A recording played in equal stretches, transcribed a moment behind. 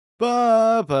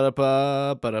Ba ba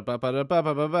ba ba ba ba ba ba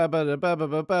ba ba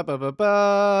ba ba ba ba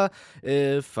ba.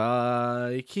 If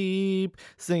I keep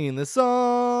singing the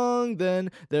song,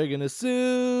 then they're gonna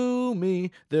sue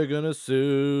me. They're gonna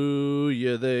sue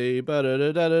you. They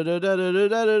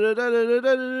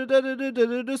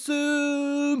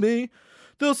sue me.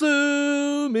 They'll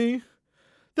sue me.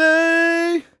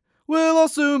 They will all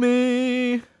sue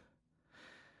me.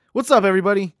 What's up,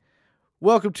 everybody?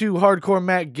 Welcome to Hardcore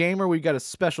Mac Gamer. We got a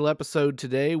special episode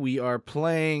today. We are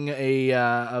playing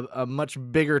a much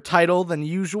bigger title than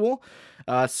usual.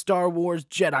 Star Wars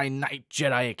Jedi Knight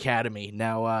Jedi Academy.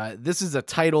 Now, this is a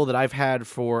title that I've had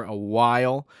for a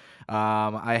while.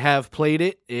 I have played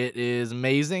it. It is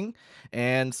amazing.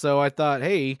 And so I thought,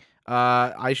 hey,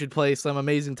 I should play some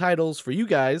amazing titles for you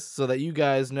guys so that you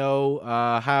guys know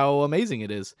how amazing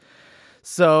it is.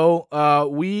 So,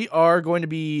 we are going to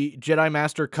be Jedi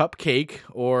Master Cupp Cake,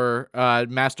 or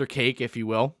Master Cake, if you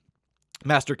will.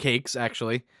 Master Cakes,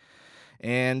 actually.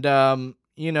 And,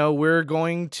 you know, we're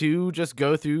going to just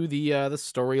go through the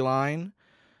storyline,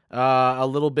 a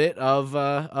little bit of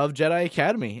Jedi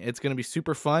Academy. It's going to be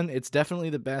super fun. It's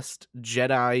definitely the best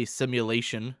Jedi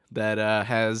simulation that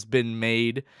has been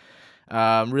made.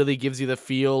 Really gives you the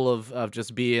feel of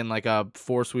just being like a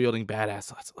force-wielding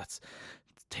badass. Let's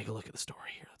take a look at the story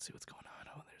here. Let's see what's going on.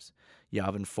 Oh, there's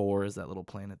Yavin 4 is that little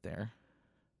planet there.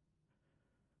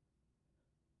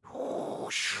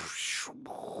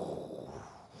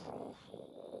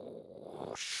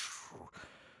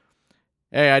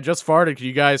 Hey, I just farted. Can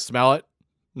you guys smell it?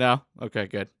 No? Okay,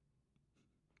 good.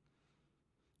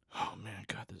 Oh, man.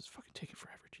 God, this is fucking taking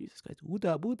forever. Jesus, guys.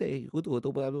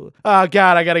 Oh,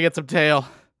 God, I gotta get some tail.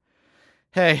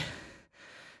 Hey.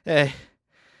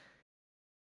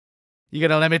 You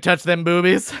gonna let me touch them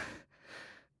boobies?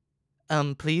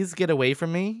 Please get away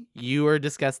from me. You are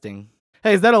disgusting.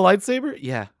 Hey, is that a lightsaber?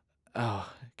 Yeah. Oh,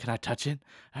 can I touch it?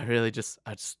 I just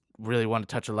really want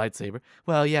to touch a lightsaber.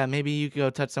 Well, yeah, maybe you could go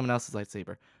touch someone else's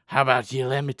lightsaber. How about you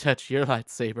let me touch your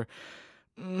lightsaber?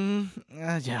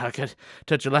 Yeah, I could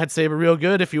touch your lightsaber real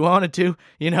good if you wanted to.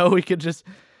 You know, we could just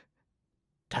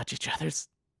touch each other's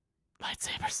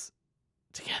lightsabers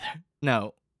together.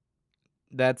 No,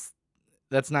 that's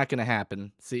not gonna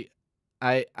happen. See,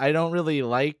 I don't really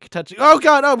like touching. Oh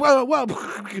God! Oh, whoa!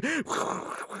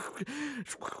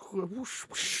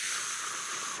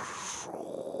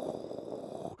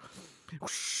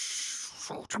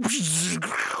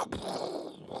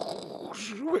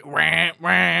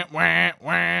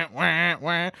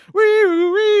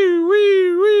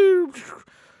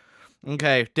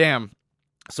 Okay, damn.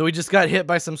 So we just got hit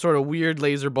by some sort of weird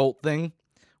laser bolt thing.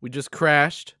 We just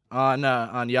crashed on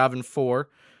Yavin 4,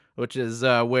 which is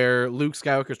where Luke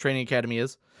Skywalker's training academy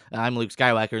is. I'm Luke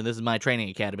Skywalker, and this is my training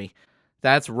academy.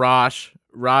 That's Rosh.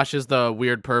 Rosh is the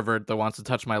weird pervert that wants to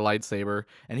touch my lightsaber,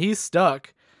 and he's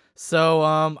stuck. So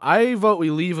I vote we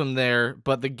leave him there,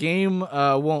 but the game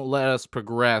won't let us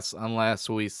progress unless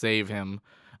we save him,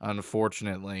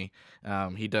 unfortunately.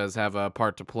 He does have a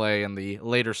part to play in the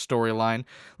later storyline.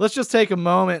 Let's just take a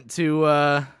moment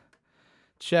to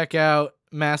check out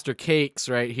Master Cakes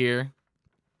right here.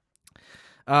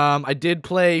 I did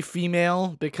play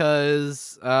female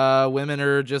because women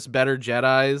are just better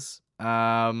Jedis.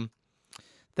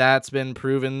 That's been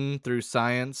proven through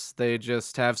science. They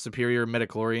just have superior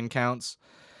midichlorian counts.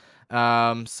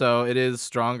 So it is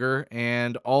stronger.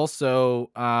 And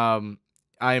also, I'm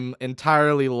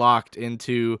entirely locked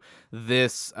into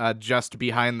this just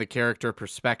behind the character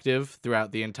perspective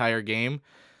throughout the entire game.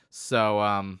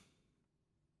 So,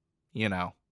 you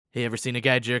know. Hey, ever seen a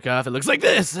guy jerk off? It looks like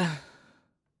this!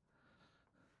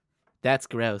 That's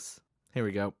gross. Here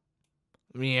we go.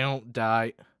 Meow,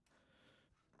 die.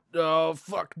 Oh,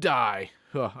 fuck, die.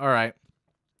 Oh, alright.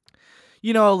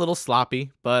 You know, a little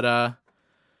sloppy, but, I'm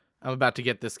about to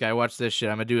get this guy. Watch this shit.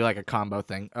 I'm gonna do, like, a combo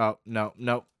thing. Oh, no.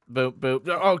 Boop, boop.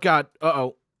 Oh, God.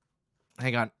 Uh-oh.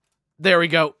 Hang on. There we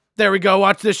go.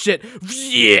 Watch this shit.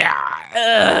 Yeah!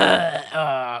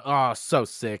 Oh, so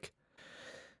sick.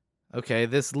 Okay,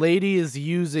 this lady is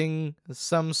using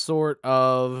some sort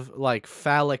of, like,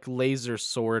 phallic laser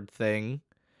sword thing,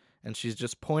 and she's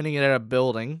just pointing it at a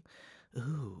building.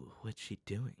 Ooh, what's she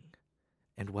doing?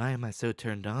 And why am I so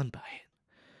turned on by it?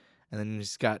 And then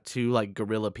she's got two, like,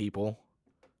 gorilla people.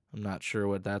 I'm not sure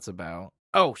what that's about.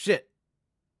 Oh, shit!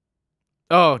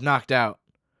 Oh, knocked out.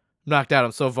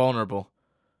 I'm so vulnerable.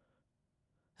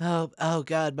 Oh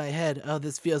God, my head. Oh,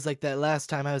 this feels like that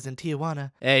last time I was in Tijuana.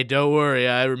 Hey, don't worry.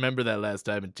 I remember that last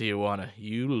time in Tijuana.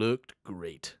 You looked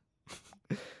great.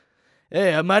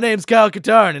 Hey, my name's Kyle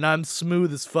Katarn, and I'm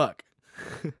smooth as fuck.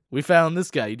 We found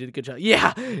this guy. You did a good job.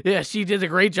 Yeah, yeah, she did a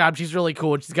great job. She's really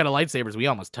cool, and she's got a lightsabers. We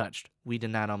almost touched. We did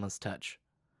not almost touch.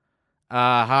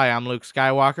 Hi, I'm Luke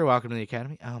Skywalker. Welcome to the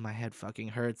Academy. Oh, my head fucking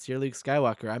hurts. You're Luke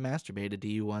Skywalker. I masturbated to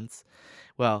you once.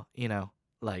 Well, you know,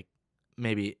 like,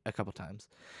 maybe a couple times.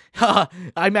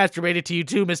 I masturbated to you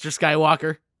too, Mr.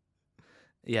 Skywalker.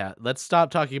 Yeah, let's stop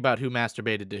talking about who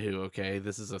masturbated to who, okay?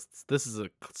 This is a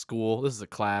school. This is a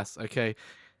class, okay?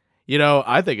 You know,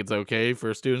 I think it's okay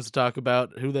for students to talk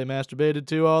about who they masturbated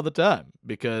to all the time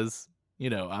because,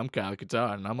 you know, I'm Kyle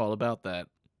Katarn and I'm all about that.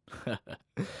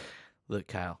 Look,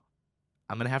 Kyle,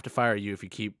 I'm going to have to fire you if you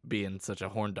keep being such a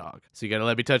horn dog. So you got to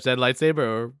let me touch that lightsaber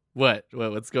or what?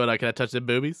 What's going on? Can I touch them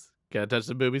boobies? Can I touch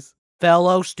them boobies?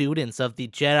 Fellow students of the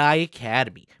Jedi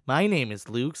Academy, my name is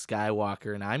Luke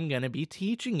Skywalker, and I'm going to be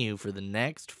teaching you for the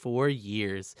next 4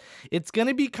 years. It's going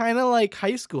to be kind of like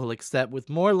high school, except with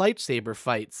more lightsaber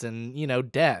fights and, you know,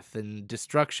 death and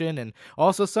destruction, and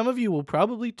also some of you will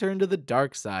probably turn to the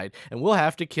dark side, and we'll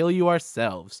have to kill you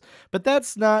ourselves. But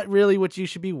that's not really what you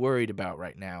should be worried about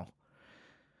right now.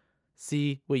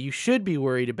 See, what you should be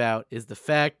worried about is the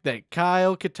fact that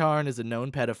Kyle Katarn is a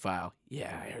known pedophile.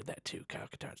 Yeah, I heard that too. Kyle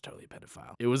Katarn's totally a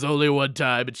pedophile. It was only one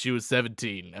time and she was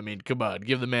 17. I mean, come on,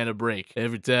 give the man a break.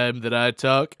 Every time that I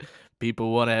talk,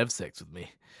 people want to have sex with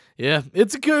me. Yeah,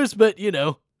 it's a curse, but, you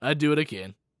know, I do what I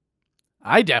can.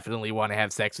 I definitely want to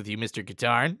have sex with you, Mr.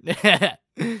 Katarn.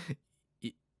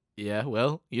 Yeah,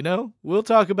 well, you know, we'll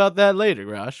talk about that later,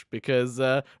 Rosh, because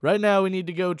right now we need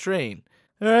to go train.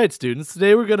 All right, students,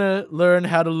 today we're going to learn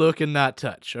how to look and not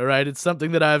touch, all right? It's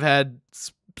something that I've had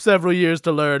several years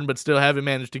to learn, but still haven't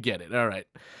managed to get it, all right?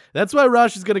 That's why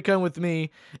Rosh is going to come with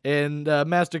me, and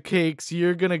Master Cakes,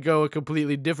 you're going to go a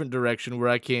completely different direction where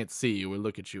I can't see you or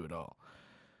look at you at all.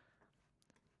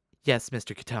 Yes,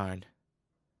 Mr. Katarn.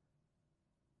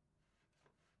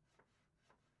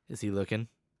 Is he looking?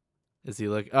 Is he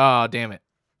looking? Oh, damn it.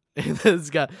 This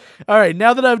guy. All right,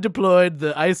 now that I've deployed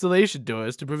the isolation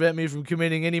doors to prevent me from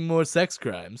committing any more sex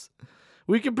crimes,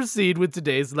 we can proceed with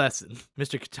today's lesson.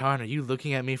 Mr. Katarn, are you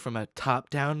looking at me from a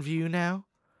top-down view now?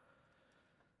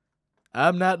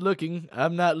 I'm not looking.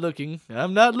 I'm not looking.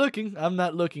 I'm not looking. I'm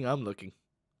not looking. I'm looking.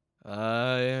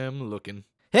 I am looking.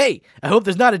 Hey, I hope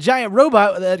there's not a giant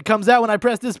robot that comes out when I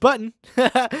press this button.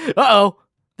 Uh-oh.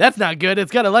 That's not good.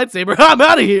 It's got a lightsaber. I'm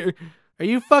out of here. Are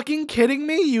you fucking kidding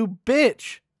me, you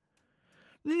bitch?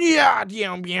 Yeah,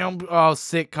 oh,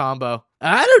 sick combo.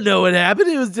 I don't know what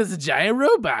happened. It was just a giant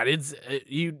robot. It's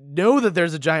you know that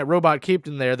there's a giant robot kept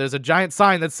in there. There's a giant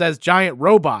sign that says giant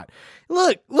robot.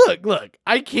 Look.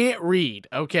 I can't read,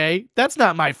 okay? That's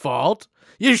not my fault.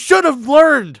 You should have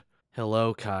learned.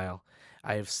 Hello, Kyle.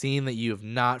 I have seen that you have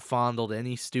not fondled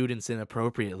any students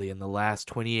inappropriately in the last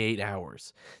 28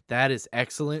 hours. That is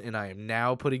excellent, and I am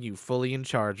now putting you fully in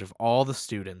charge of all the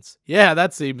students. Yeah,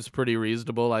 that seems pretty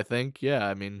reasonable, I think. Yeah,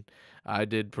 I mean, I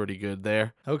did pretty good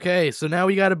there. Okay, so now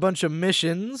we got a bunch of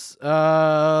missions.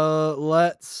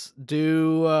 Let's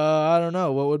do, I don't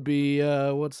know, what would be,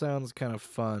 what sounds kind of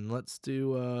fun? Let's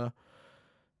do,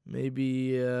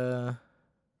 maybe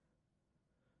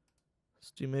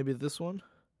this one.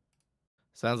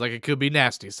 Sounds like it could be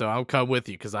nasty, so I'll come with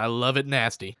you, because I love it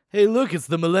nasty. Hey, look, it's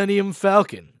the Millennium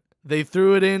Falcon. They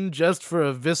threw it in just for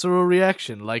a visceral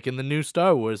reaction, like in the new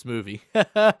Star Wars movie.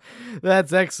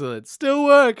 That's excellent. Still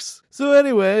works. So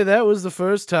anyway, that was the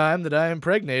first time that I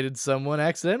impregnated someone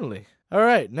accidentally.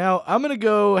 Alright, now I'm gonna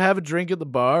go have a drink at the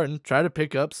bar and try to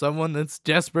pick up someone that's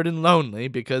desperate and lonely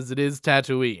because it is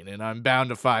Tatooine and I'm bound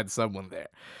to find someone there.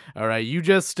 Alright, you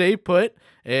just stay put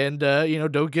and, you know,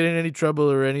 don't get in any trouble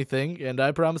or anything, and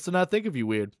I promise to not think of you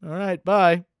weird. Alright,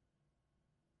 bye.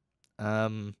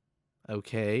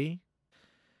 Okay.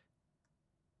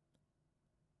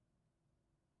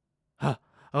 Huh.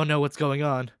 Oh no, what's going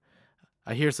on?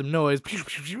 I hear some noise. That's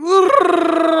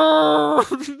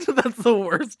the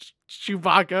worst.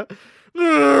 Chewbacca.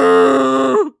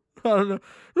 I don't know.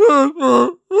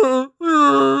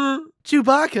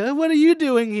 Chewbacca, what are you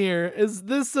doing here? Is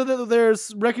this so that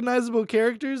there's recognizable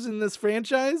characters in this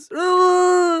franchise?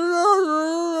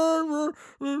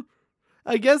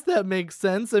 I guess that makes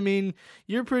sense. I mean,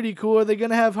 you're pretty cool. Are they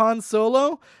gonna have Han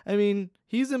Solo? I mean,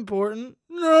 he's important.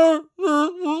 No.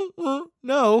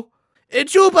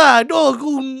 Echuba! No,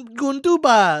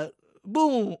 Guntuba!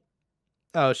 Boom!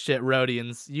 Oh shit,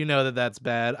 Rhodians. You know that that's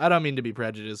bad. I don't mean to be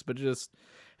prejudiced, but just...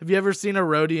 Have you ever seen a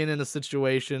Rhodian in a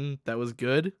situation that was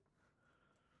good?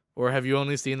 Or have you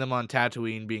only seen them on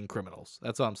Tatooine being criminals?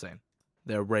 That's all I'm saying.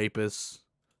 They're rapists.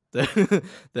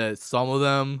 That some of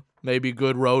them may be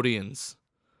good Rhodians.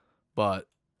 But,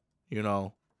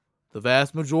 the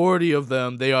vast majority of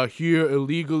them, they are here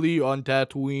illegally on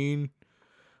Tatooine.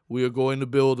 We are going to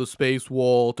build a space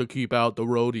wall to keep out the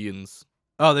Rhodians.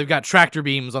 Oh, they've got tractor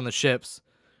beams on the ships.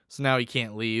 So now he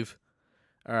can't leave.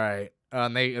 All right.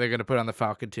 And they're going to put on the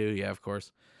Falcon too. Yeah, of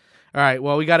course. All right.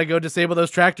 Well, we got to go disable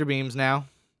those tractor beams now.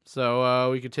 So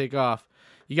we can take off.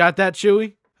 You got that,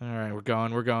 Chewie? All right. We're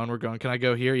going. Can I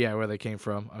go here? Yeah, where they came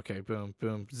from. Okay. Boom,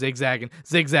 boom. Zigzagging.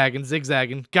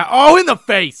 Got. Oh, in the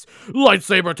face.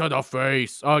 Lightsaber to the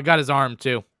face. Oh, I got his arm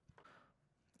too.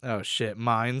 Oh, shit.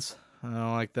 Mines. I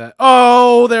don't like that.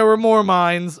 Oh, there were more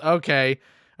mines. Okay.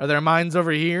 Are there mines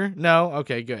over here? No?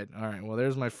 Okay, good. All right, well,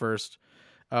 there's my first.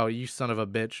 Oh, you son of a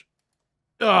bitch.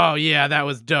 Oh, yeah, that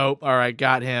was dope. All right,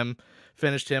 got him.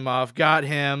 Finished him off. Got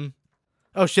him.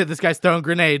 Oh, shit, this guy's throwing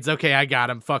grenades. Okay, I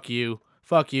got him. Fuck you.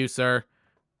 Fuck you, sir.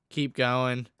 Keep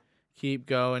going. Keep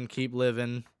going. Keep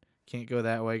living. Can't go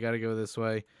that way. Gotta go this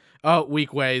way. Oh,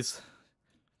 weak ways.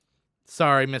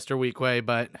 Sorry, Mr. Weakway,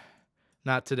 but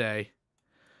not today.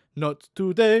 Not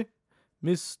today,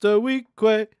 Mr.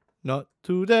 Weakway. Not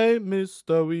today,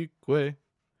 Mr. Weakway.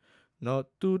 Not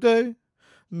today,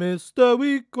 Mr.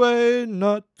 Weakway.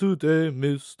 Not today,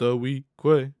 Mr.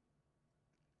 Weakway.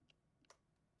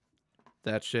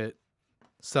 That shit.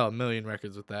 Sell 1 million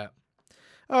records with that.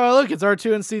 Oh, look, it's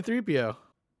R2 and C-3PO.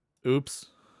 Oops.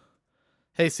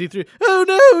 Hey, C-3. Oh,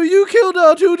 no, you killed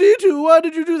R2-D2. Why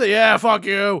did you do that? Yeah, fuck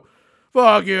you.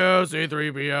 Fuck you,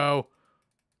 C-3PO.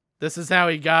 This is how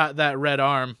he got that red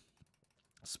arm.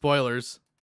 Spoilers.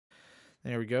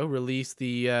 There we go. Release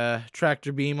the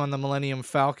tractor beam on the Millennium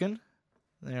Falcon.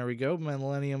 There we go.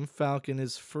 Millennium Falcon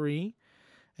is free.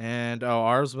 And, oh,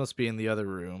 ours must be in the other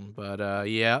room. But,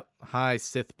 yeah. Hi,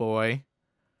 Sith boy.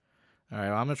 All right,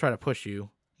 well, I'm going to try to push you.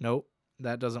 Nope,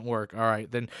 that doesn't work. All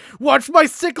right, then watch my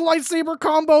sick lightsaber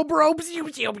combo, bro.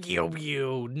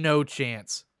 No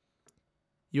chance.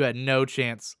 You had no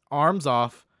chance. Arms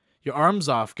off. Your arm's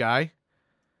off, guy.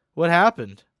 What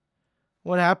happened?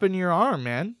 What happened to your arm,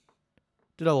 man?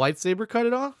 Did a lightsaber cut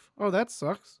it off? Oh, that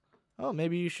sucks. Oh,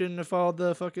 maybe you shouldn't have followed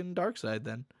the fucking dark side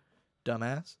then,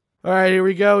 dumbass. All right, here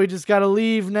we go. We just got to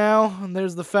leave now. And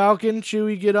there's the Falcon.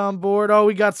 Chewie, get on board. Oh,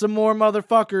 we got some more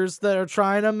motherfuckers that are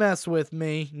trying to mess with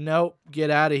me. Nope. Get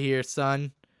out of here,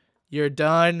 son. You're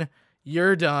done.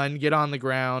 You're done. Get on the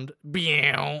ground.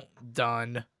 Bam.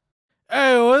 Done.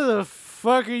 Hey, what the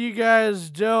fuck are you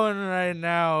guys doing right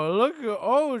now? Look.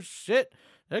 Oh, shit.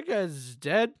 That guy's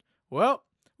dead. Well,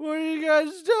 what are you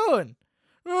guys doing?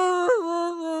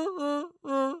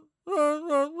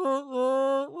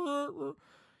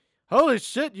 Holy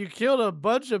shit, you killed a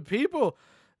bunch of people.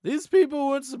 These people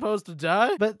weren't supposed to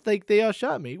die, but they all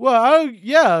shot me. Well,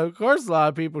 yeah, of course a lot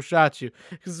of people shot you,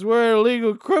 because we're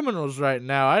illegal criminals right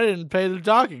now. I didn't pay the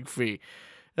docking fee.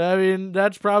 I mean,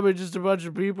 that's probably just a bunch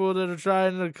of people that are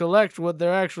trying to collect what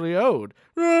they're actually owed.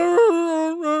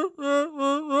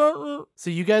 So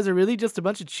you guys are really just a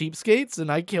bunch of cheapskates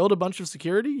and I killed a bunch of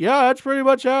security? Yeah, that's pretty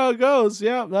much how it goes.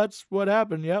 Yeah, that's what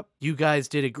happened. Yep. You guys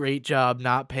did a great job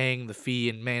not paying the fee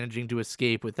and managing to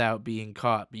escape without being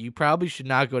caught. But you probably should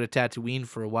not go to Tatooine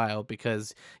for a while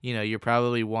because, you know, you're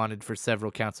probably wanted for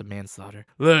several counts of manslaughter.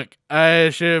 Look, I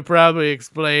should have probably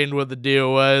explained what the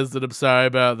deal was, and I'm sorry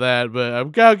about that, but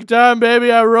I'm cocky time,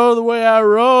 baby. I roll the way I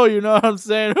roll, you know what I'm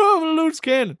saying? Oh, I'm a loose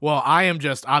cannon. Well, I am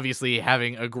just obviously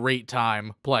having a great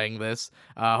time playing this.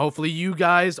 Hopefully you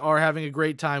guys are having a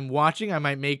great time watching. I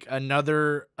might make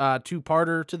another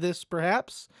two-parter to this,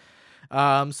 perhaps.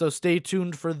 So stay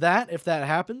tuned for that if that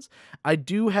happens. I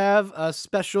do have a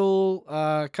special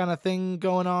kind of thing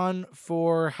going on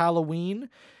for Halloween,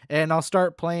 and I'll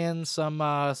start playing some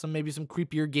maybe some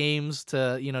creepier games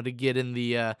to, you know, to get in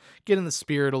the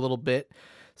spirit a little bit.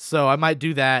 So I might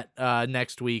do that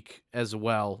next week as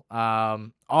well.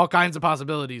 All kinds of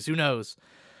possibilities. Who knows?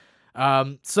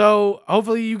 So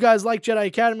hopefully you guys like Jedi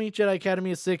Academy. Jedi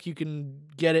Academy is sick. You can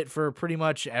get it for pretty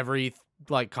much every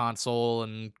like console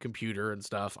and computer and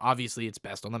stuff. Obviously it's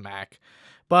best on the Mac,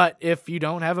 but if you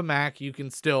don't have a Mac, you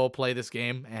can still play this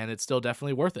game and it's still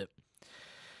definitely worth it.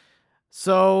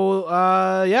 So,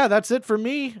 yeah, that's it for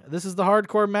me. This is the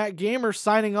Hardcore Mac Gamer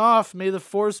signing off. May the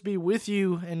Force be with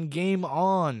you and game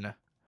on.